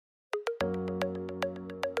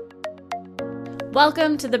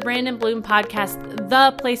Welcome to the Brandon Bloom Podcast,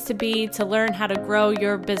 the place to be to learn how to grow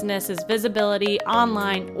your business's visibility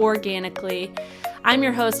online organically. I'm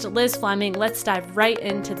your host, Liz Fleming. Let's dive right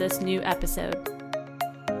into this new episode.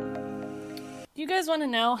 Do you guys want to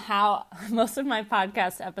know how most of my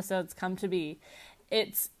podcast episodes come to be?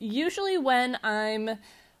 It's usually when I'm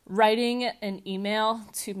writing an email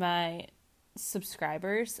to my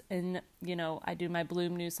subscribers, and I do my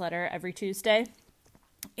Bloom newsletter every Tuesday,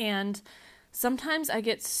 and sometimes I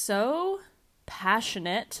get so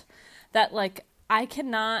passionate that I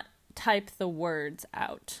cannot type the words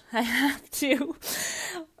out. I have to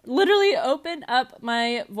literally open up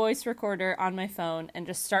my voice recorder on my phone and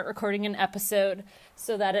just start recording an episode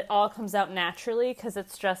so that it all comes out naturally, because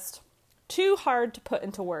it's just too hard to put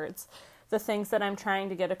into words the things that I'm trying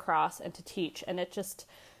to get across and to teach, and it just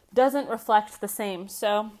doesn't reflect the same.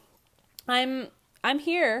 So I'm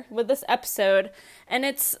here with this episode, and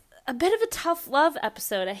it's a bit of a tough love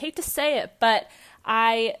episode. I hate to say it, but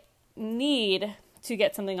I need to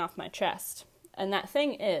get something off my chest. And that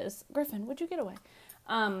thing is, Griffin, would you get away?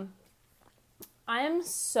 I am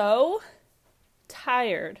so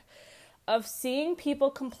tired of seeing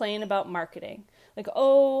people complain about marketing.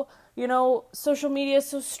 Social media is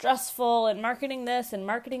so stressful, and marketing this and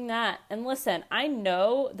marketing that. And listen, I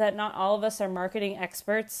know that not all of us are marketing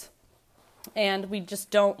experts, and we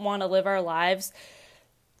just don't want to live our lives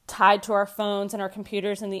tied to our phones and our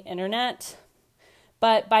computers and the internet.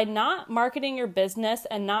 But by not marketing your business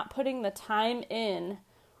and not putting the time in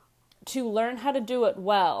to learn how to do it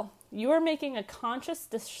well, you are making a conscious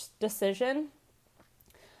decision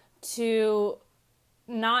to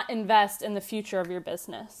not invest in the future of your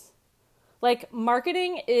business.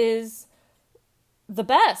 Marketing is the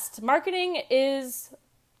best. Marketing is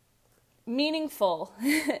meaningful.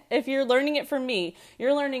 If you're learning it from me,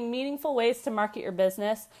 you're learning meaningful ways to market your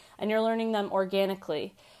business, and you're learning them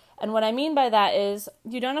organically. And what I mean by that is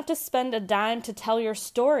you don't have to spend a dime to tell your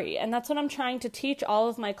story. And that's what I'm trying to teach all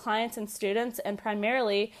of my clients and students, and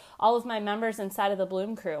primarily all of my members inside of the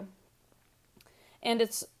Bloom crew. And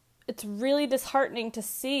it's really disheartening to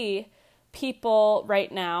see people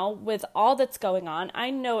right now with all that's going on.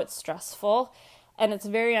 I know it's stressful and it's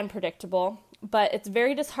very unpredictable, but it's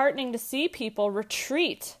very disheartening to see people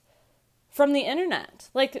retreat from the internet.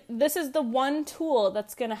 This is the one tool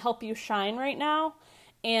that's going to help you shine right now.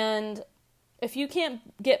 And if you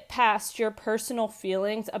can't get past your personal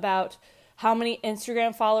feelings about how many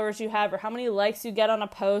Instagram followers you have, or how many likes you get on a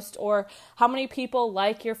post, or how many people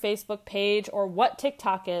like your Facebook page, or what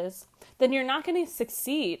TikTok is, then you're not going to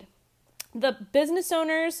succeed. The business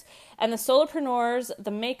owners and the solopreneurs,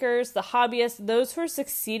 the makers, the hobbyists, those who are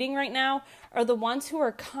succeeding right now are the ones who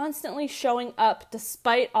are constantly showing up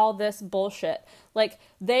despite all this bullshit.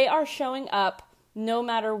 They are showing up no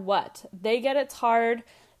matter what. They get it's hard.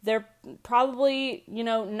 They're probably,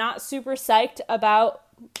 not super psyched about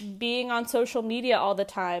being on social media all the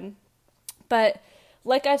time. But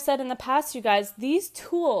like I've said in the past, you guys, these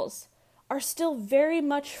tools are still very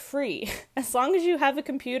much free as long as you have a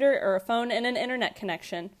computer or a phone and an internet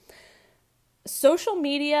connection. Social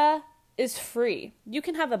media is free. You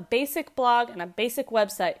can have a basic blog and a basic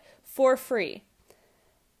website for free.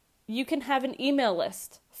 You can have an email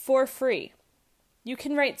list for free. You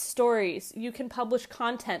can write stories. You can publish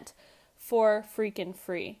content for freaking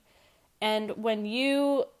free. And when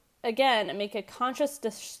you, again, make a conscious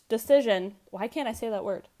decision, why can't I say that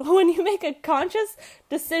word? When you make a conscious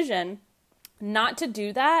decision not to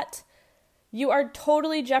do that, you are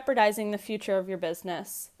totally jeopardizing the future of your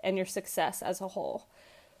business and your success as a whole.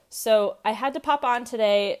 So I had to pop on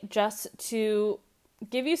today just to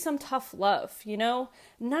give you some tough love.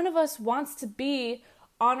 None of us wants to be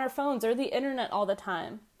on our phones or the internet all the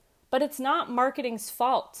time, but it's not marketing's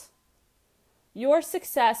fault. Your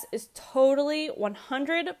success is totally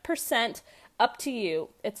 100% up to you.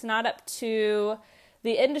 It's not up to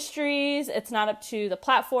the industries, it's not up to the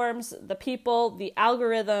platforms, the people, the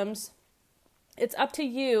algorithms. It's up to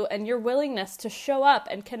you and your willingness to show up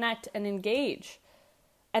and connect and engage.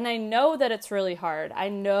 And I know that it's really hard. I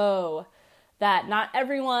know that not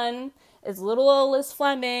everyone is little old Liz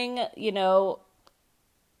Fleming,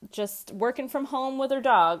 just working from home with her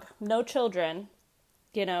dog, no children,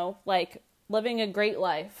 living a great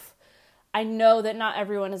life. I know that not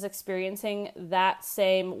everyone is experiencing that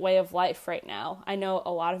same way of life right now. I know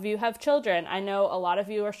a lot of you have children. I know a lot of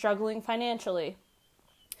you are struggling financially.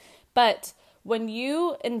 But when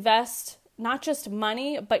you invest not just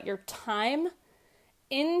money, but your time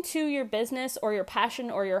into your business or your passion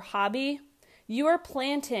or your hobby, you are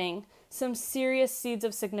planting some serious seeds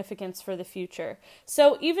of significance for the future.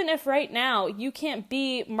 So even if right now you can't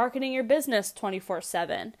be marketing your business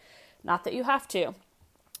 24/7, not that you have to,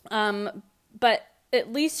 but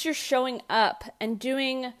at least you're showing up and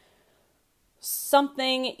doing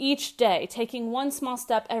something each day, taking one small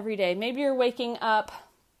step every day. Maybe you're waking up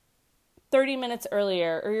 30 minutes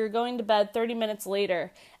earlier, or you're going to bed 30 minutes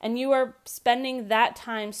later, and you are spending that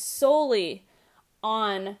time solely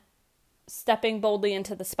on stepping boldly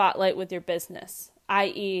into the spotlight with your business,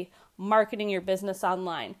 i.e., marketing your business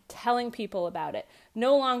online, telling people about it,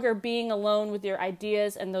 no longer being alone with your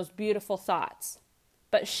ideas and those beautiful thoughts,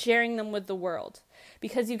 but sharing them with the world.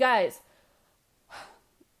 Because you guys,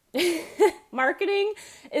 marketing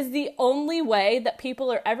is the only way that people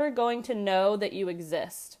are ever going to know that you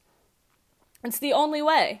exist. It's the only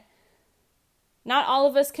way. Not all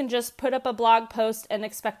of us can just put up a blog post and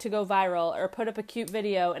expect to go viral, or put up a cute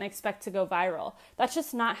video and expect to go viral. That's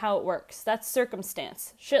just not how it works. That's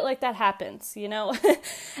circumstance. Shit like that happens, you know?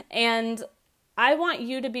 And I want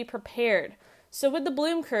you to be prepared. So with the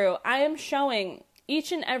Bloom Crew, I am showing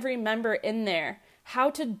each and every member in there how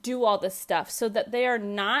to do all this stuff so that they are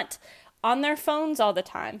not on their phones all the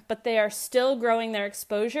time, but they are still growing their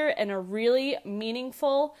exposure in a really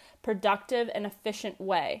meaningful, productive, and efficient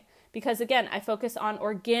way. Because again, I focus on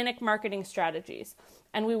organic marketing strategies,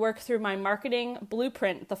 and we work through my marketing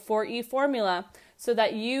blueprint, the 4E formula, so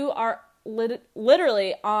that you are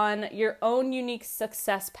literally on your own unique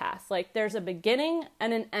success path. Like there's a beginning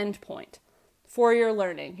and an end point for your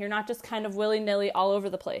learning. You're not just kind of willy-nilly all over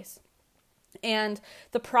the place. And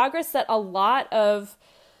the progress that a lot of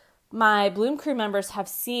my Bloom Crew members have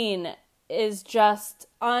seen is just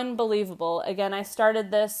unbelievable. Again, I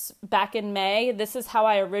started this back in May. This is how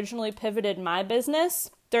I originally pivoted my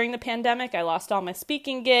business during the pandemic. I lost all my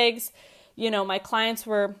speaking gigs. My clients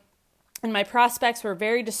and my prospects were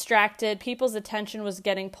very distracted. People's attention was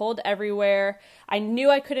getting pulled everywhere. I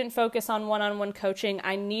knew I couldn't focus on one-on-one coaching.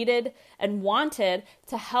 I needed and wanted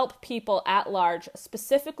to help people at large,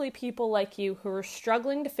 specifically people like you who were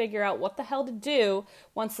struggling to figure out what the hell to do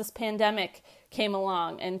once this pandemic came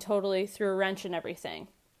along and totally threw a wrench in everything.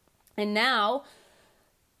 And now,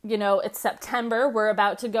 it's September. We're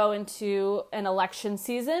about to go into an election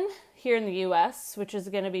season here in the U.S., which is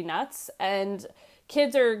going to be nuts. And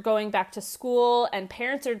kids are going back to school, and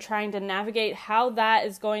parents are trying to navigate how that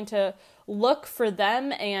is going to look for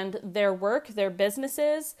them and their work, their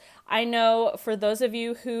businesses. I know for those of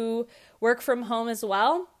you who work from home as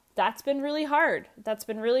well, that's been really hard. That's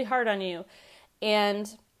been really hard on you.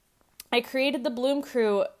 And I created the Bloom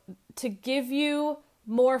Crew to give you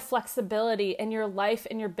more flexibility in your life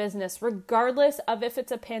and your business, regardless of if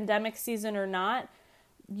it's a pandemic season or not.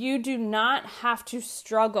 You do not have to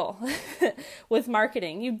struggle with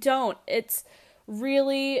marketing. You don't. It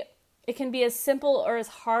can be as simple or as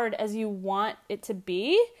hard as you want it to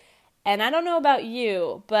be. And I don't know about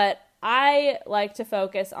you, but I like to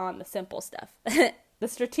focus on the simple stuff, the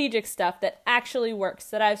strategic stuff that actually works,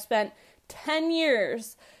 that I've spent 10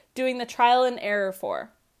 years doing the trial and error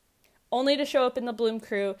for, only to show up in the Bloom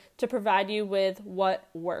Crew to provide you with what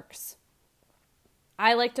works.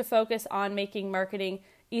 I like to focus on making marketing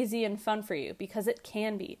easy and fun for you, because it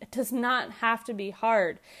can be. It does not have to be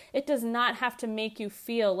hard. It does not have to make you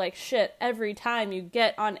feel like shit every time you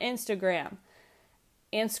get on Instagram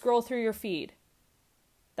and scroll through your feed.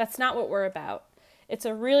 That's not what we're about. It's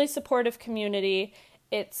a really supportive community.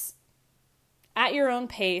 It's at your own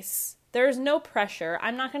pace. There's no pressure.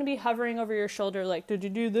 I'm not going to be hovering over your shoulder like, did you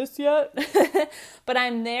do this yet? But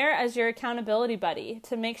I'm there as your accountability buddy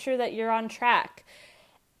to make sure that you're on track.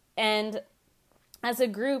 And as a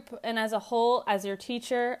group and as a whole, as your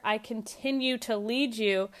teacher, I continue to lead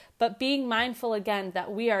you, but being mindful again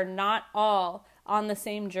that we are not all on the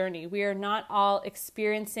same journey. We are not all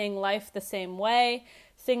experiencing life the same way.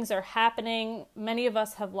 Things are happening. Many of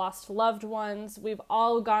us have lost loved ones. We've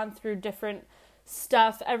all gone through different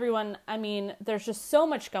stuff. There's just so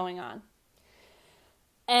much going on.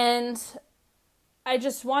 And I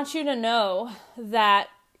just want you to know that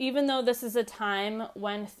even though this is a time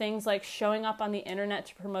when things like showing up on the internet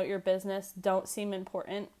to promote your business don't seem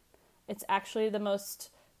important, it's actually the most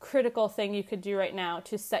critical thing you could do right now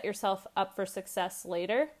to set yourself up for success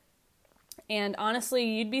later. And honestly,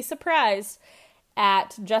 you'd be surprised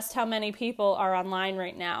at just how many people are online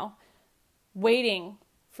right now waiting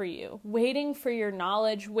for you, waiting for your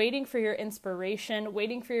knowledge, waiting for your inspiration,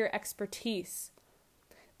 waiting for your expertise.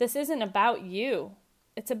 This isn't about you.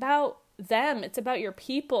 It's about them. It's about your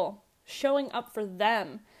people, showing up for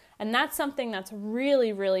them. And that's something that's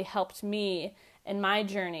really, really helped me in my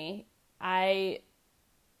journey. I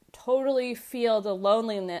totally feel the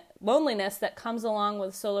loneliness that comes along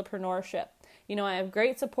with solopreneurship. You know, I have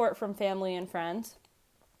great support from family and friends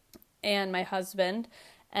and my husband,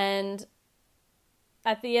 and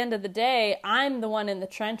at the end of the day, I'm the one in the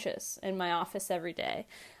trenches in my office every day.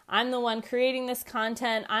 I'm the one creating this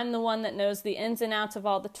content. I'm the one that knows the ins and outs of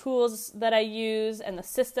all the tools that I use and the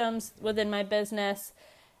systems within my business.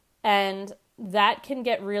 And that can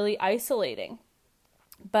get really isolating.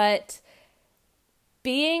 But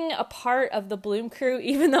being a part of the Bloom Crew,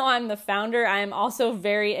 even though I'm the founder, I am also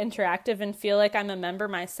very interactive and feel like I'm a member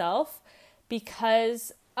myself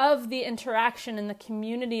because of the interaction and the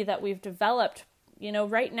community that we've developed. You know,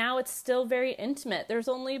 right now it's still very intimate. There's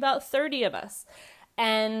only about 30 of us.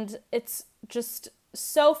 And it's just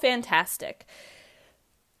so fantastic.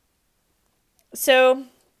 So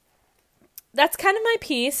that's kind of my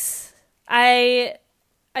piece. I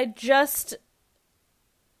just,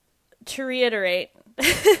 to reiterate,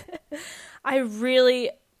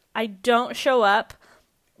 I don't show up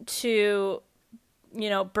to, you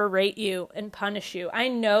know, berate you and punish you. I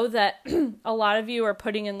know that a lot of you are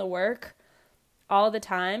putting in the work all the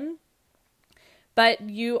time, but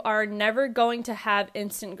you are never going to have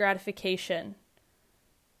instant gratification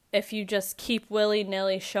if you just keep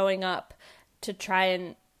willy-nilly showing up to try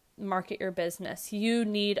and market your business. You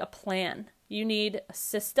need a plan. You need a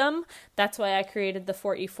system. That's why I created the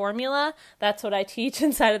 4E formula. That's what I teach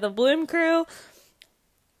inside of the Bloom Crew.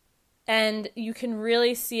 And you can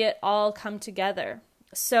really see it all come together.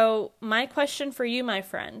 So my question for you, my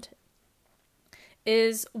friend,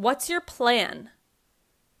 is what's your plan?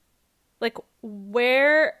 Like,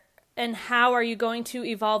 where and how are you going to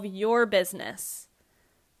evolve your business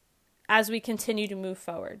as we continue to move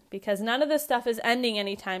forward? Because none of this stuff is ending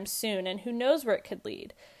anytime soon, and who knows where it could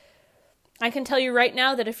lead. I can tell you right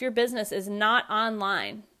now that if your business is not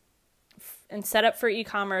online and set up for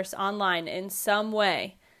e-commerce online in some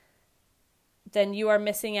way, then you are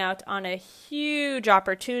missing out on a huge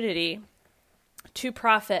opportunity to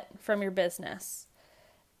profit from your business.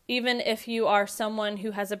 Even if you are someone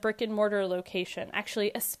who has a brick and mortar location,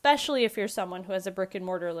 actually, especially if you're someone who has a brick and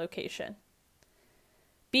mortar location.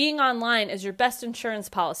 Being online is your best insurance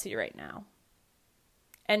policy right now.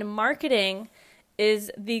 And marketing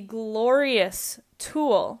is the glorious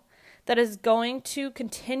tool that is going to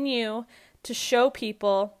continue to show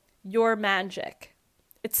people your magic.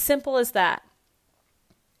 It's simple as that.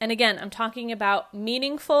 And again, I'm talking about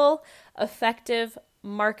meaningful, effective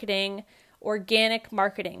marketing, organic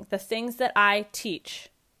marketing, the things that I teach.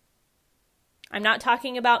 I'm not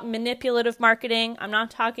talking about manipulative marketing. I'm not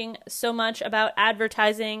talking so much about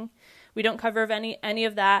advertising. We don't cover any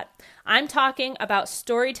of that. I'm talking about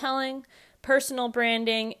storytelling, personal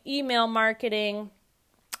branding, email marketing,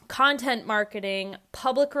 content marketing,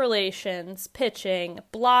 public relations, pitching,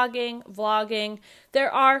 blogging, vlogging.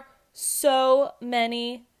 There are so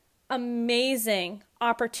many amazing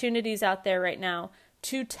opportunities out there right now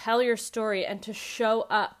to tell your story and to show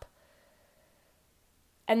up.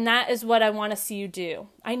 And that is what I want to see you do.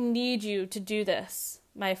 I need you to do this,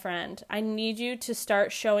 my friend. I need you to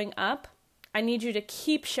start showing up. I need you to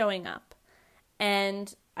keep showing up.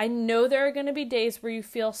 And I know there are going to be days where you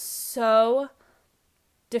feel so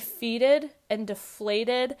defeated and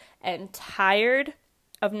deflated and tired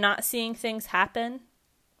of not seeing things happen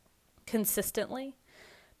consistently.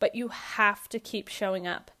 But you have to keep showing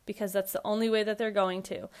up because that's the only way that they're going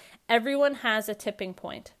to. Everyone has a tipping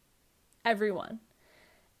point. Everyone.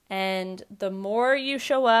 And the more you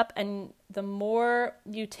show up and the more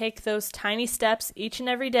you take those tiny steps each and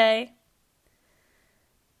every day,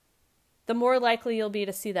 the more likely you'll be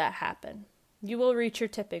to see that happen. You will reach your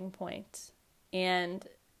tipping point. And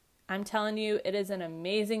I'm telling you, it is an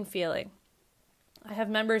amazing feeling. I have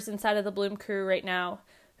members inside of the Bloom Crew right now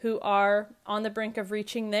who are on the brink of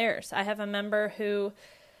reaching theirs. I have a member who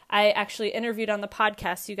I actually interviewed on the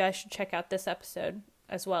podcast. You guys should check out this episode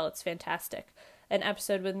as well. It's fantastic. An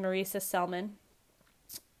episode with Marisa Selman.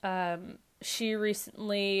 She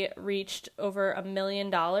recently reached over $1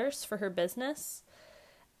 million for her business.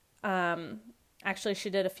 Actually, she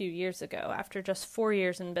did a few years ago after just 4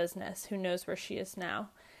 years in business. Who knows where she is now?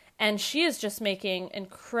 And she is just making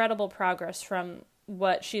incredible progress from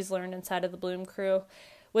what she's learned inside of the Bloom Crew.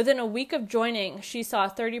 Within a week of joining, she saw a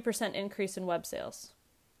 30% increase in web sales,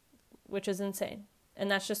 which is insane. And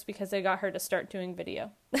that's just because they got her to start doing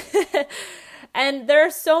video. And there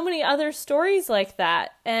are so many other stories like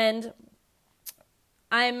that. And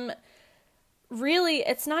it's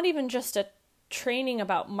not even just a training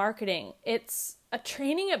about marketing. It's a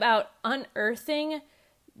training about unearthing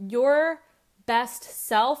your best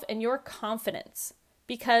self and your confidence.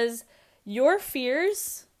 Because your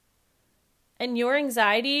fears And your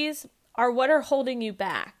anxieties are what are holding you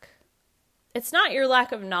back. It's not your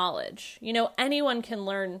lack of knowledge. Anyone can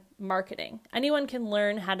learn marketing. Anyone can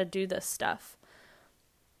learn how to do this stuff,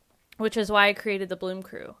 which is why I created the Bloom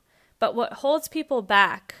Crew. But what holds people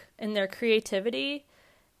back in their creativity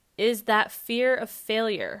is that fear of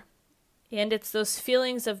failure. And it's those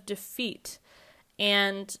feelings of defeat.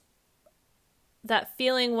 And that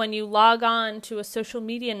feeling when you log on to a social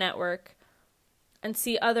media network and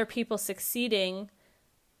see other people succeeding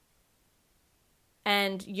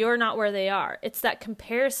and you're not where they are. It's that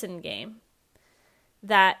comparison game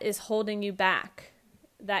that is holding you back,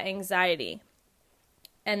 that anxiety.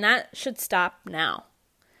 And that should stop now.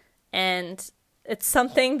 And it's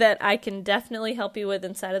something that I can definitely help you with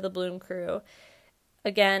inside of the Bloom Crew.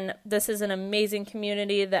 Again, this is an amazing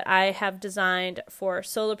community that I have designed for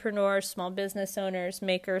solopreneurs, small business owners,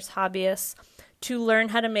 makers, hobbyists to learn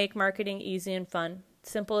how to make marketing easy and fun.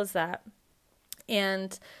 Simple as that.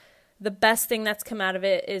 And the best thing that's come out of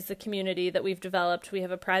it is the community that we've developed. We have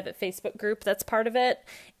a private Facebook group that's part of it.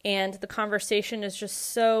 And the conversation is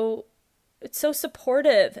just it's so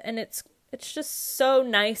supportive, and it's just so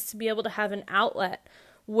nice to be able to have an outlet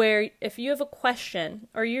where if you have a question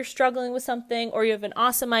or you're struggling with something or you have an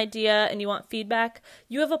awesome idea and you want feedback,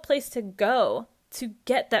 you have a place to go to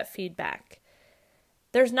get that feedback.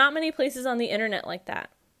 There's not many places on the internet like that.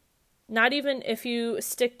 Not even if you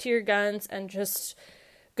stick to your guns and just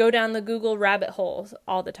go down the Google rabbit holes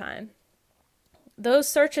all the time. Those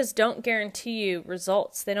searches don't guarantee you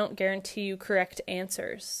results. They don't guarantee you correct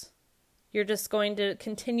answers. You're just going to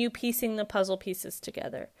continue piecing the puzzle pieces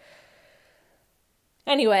together.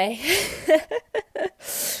 Anyway,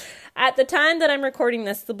 at the time that I'm recording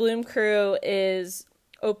this, the Bloom Crew is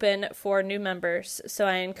open for new members. So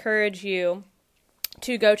I encourage you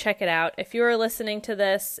to go check it out. If you are listening to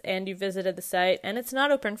this and you visited the site and it's not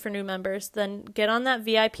open for new members, then get on that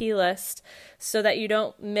VIP list so that you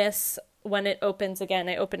don't miss when it opens again.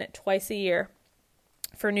 I open it twice a year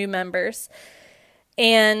for new members.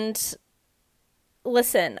 And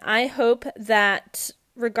listen, I hope that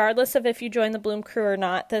regardless of if you join the Bloom Crew or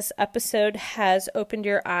not, this episode has opened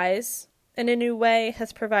your eyes in a new way,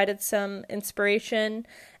 has provided some inspiration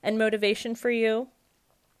and motivation for you.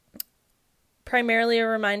 Primarily a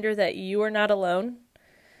reminder that you are not alone.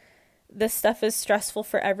 This stuff is stressful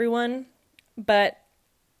for everyone, but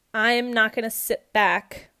I am not going to sit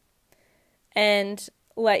back and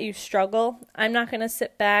let you struggle. I'm not going to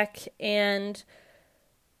sit back and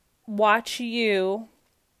watch you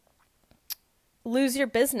lose your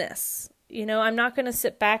business. I'm not going to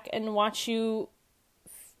sit back and watch you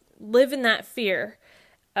live in that fear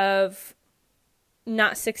of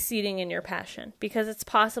not succeeding in your passion, because it's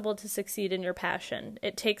possible to succeed in your passion.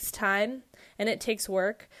 It takes time and it takes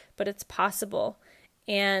work, but it's possible.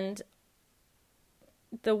 And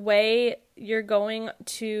the way you're going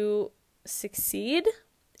to succeed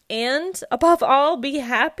and above all be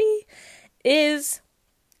happy is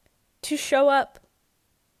to show up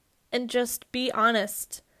and just be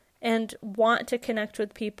honest and want to connect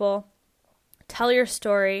with people, tell your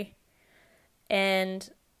story,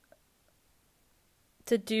 and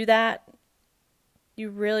to do that, you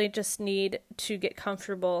really just need to get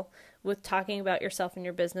comfortable with talking about yourself and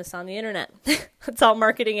your business on the internet. That's all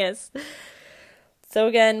marketing is. So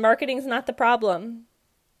again, marketing's not the problem.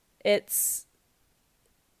 It's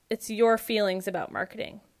your feelings about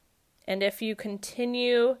marketing. And if you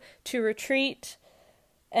continue to retreat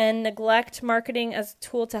and neglect marketing as a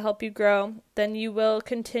tool to help you grow, then you will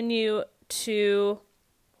continue to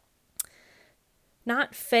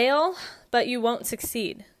not fail, but you won't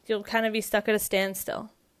succeed. You'll kind of be stuck at a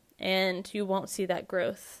standstill, and you won't see that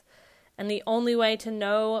growth. And the only way to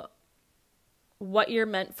know what you're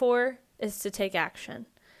meant for is to take action.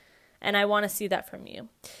 And I want to see that from you.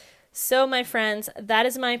 So, my friends, that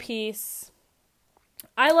is my piece.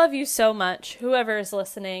 I love you so much, whoever is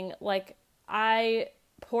listening. I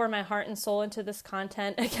pour my heart and soul into this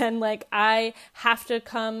content. Again, I have to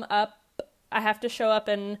show up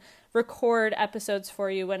and record episodes for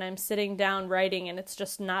you when I'm sitting down writing, and it's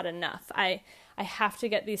just not enough. I have to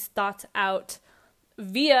get these thoughts out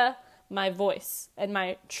via my voice and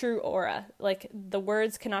my true aura. The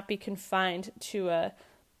words cannot be confined to a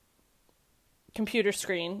computer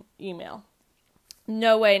screen email.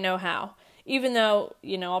 No way, no how. Even though,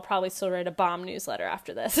 I'll probably still write a bomb newsletter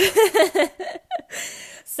after this.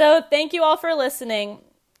 So thank you all for listening.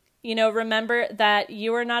 Remember that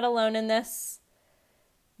you are not alone in this.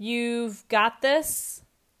 You've got this.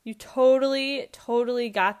 You totally, totally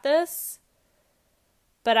got this.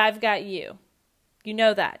 But I've got you. You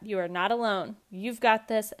know that. You are not alone. You've got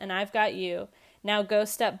this, and I've got you. Now go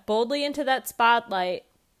step boldly into that spotlight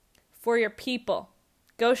for your people.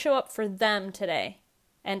 Go show up for them today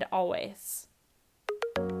and always.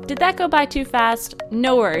 Did that go by too fast?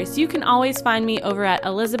 No worries. You can always find me over at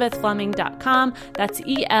elizabethfleming.com. That's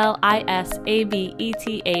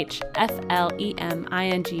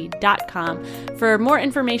ELISABETHFLEMING.com for more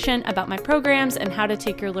information about my programs and how to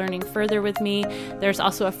take your learning further with me. There's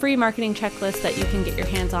also a free marketing checklist that you can get your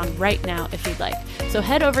hands on right now if you'd like. So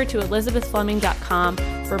head over to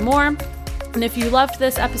elizabethfleming.com for more. And if you loved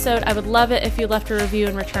this episode, I would love it if you left a review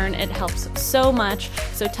in return. It helps so much.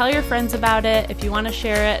 So tell your friends about it. If you want to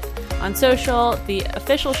share it on social, the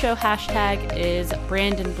official show hashtag is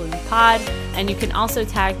Brandon Bloom Pod. And you can also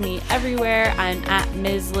tag me everywhere. I'm at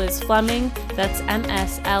Ms. Liz Fleming. That's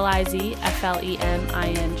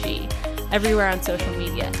MSLIZFLEMING. Everywhere on social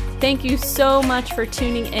media. Thank you so much for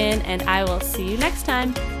tuning in, and I will see you next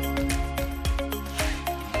time.